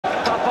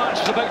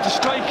was about to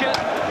strike it,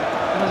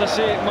 and as I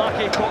say,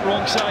 Mackie caught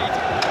wrong side.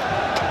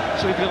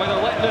 So he could have either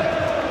let the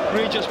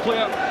Rangers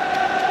player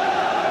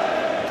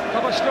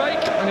have a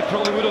strike, and he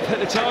probably would have hit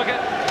the target,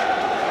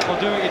 or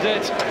do what he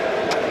did.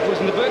 It goes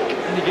in the book,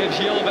 and he gives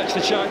Jelavic the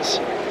chance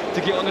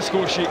to get on the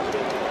score sheet.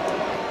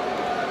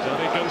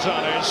 Danny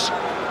Gonzalez,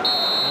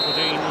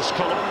 Aberdeen's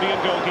Colombian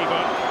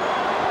goalkeeper.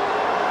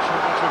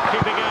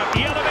 Keeping out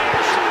Jelavic,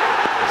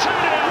 2-0.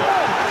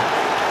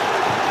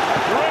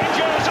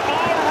 Rangers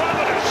are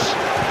ravenous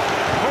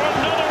for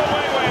another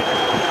away win.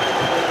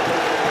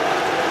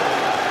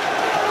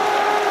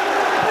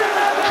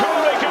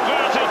 Coolly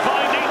converted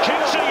by Nikica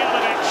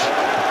Jelavic.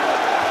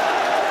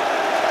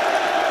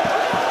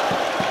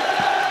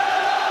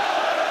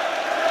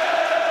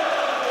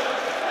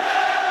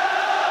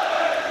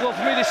 Well,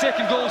 for me, the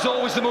second goal is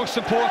always the most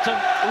important.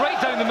 Right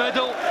down the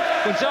middle,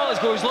 Gonzalez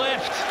goes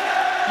left,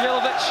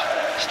 Jelavic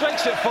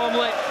strikes it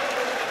firmly.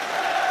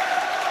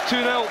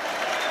 2-0.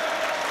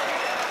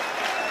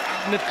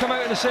 And they've come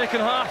out in the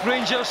second half,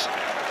 Rangers.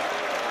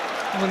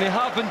 When they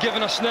have been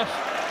given a sniff,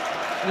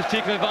 they've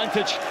taken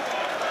advantage.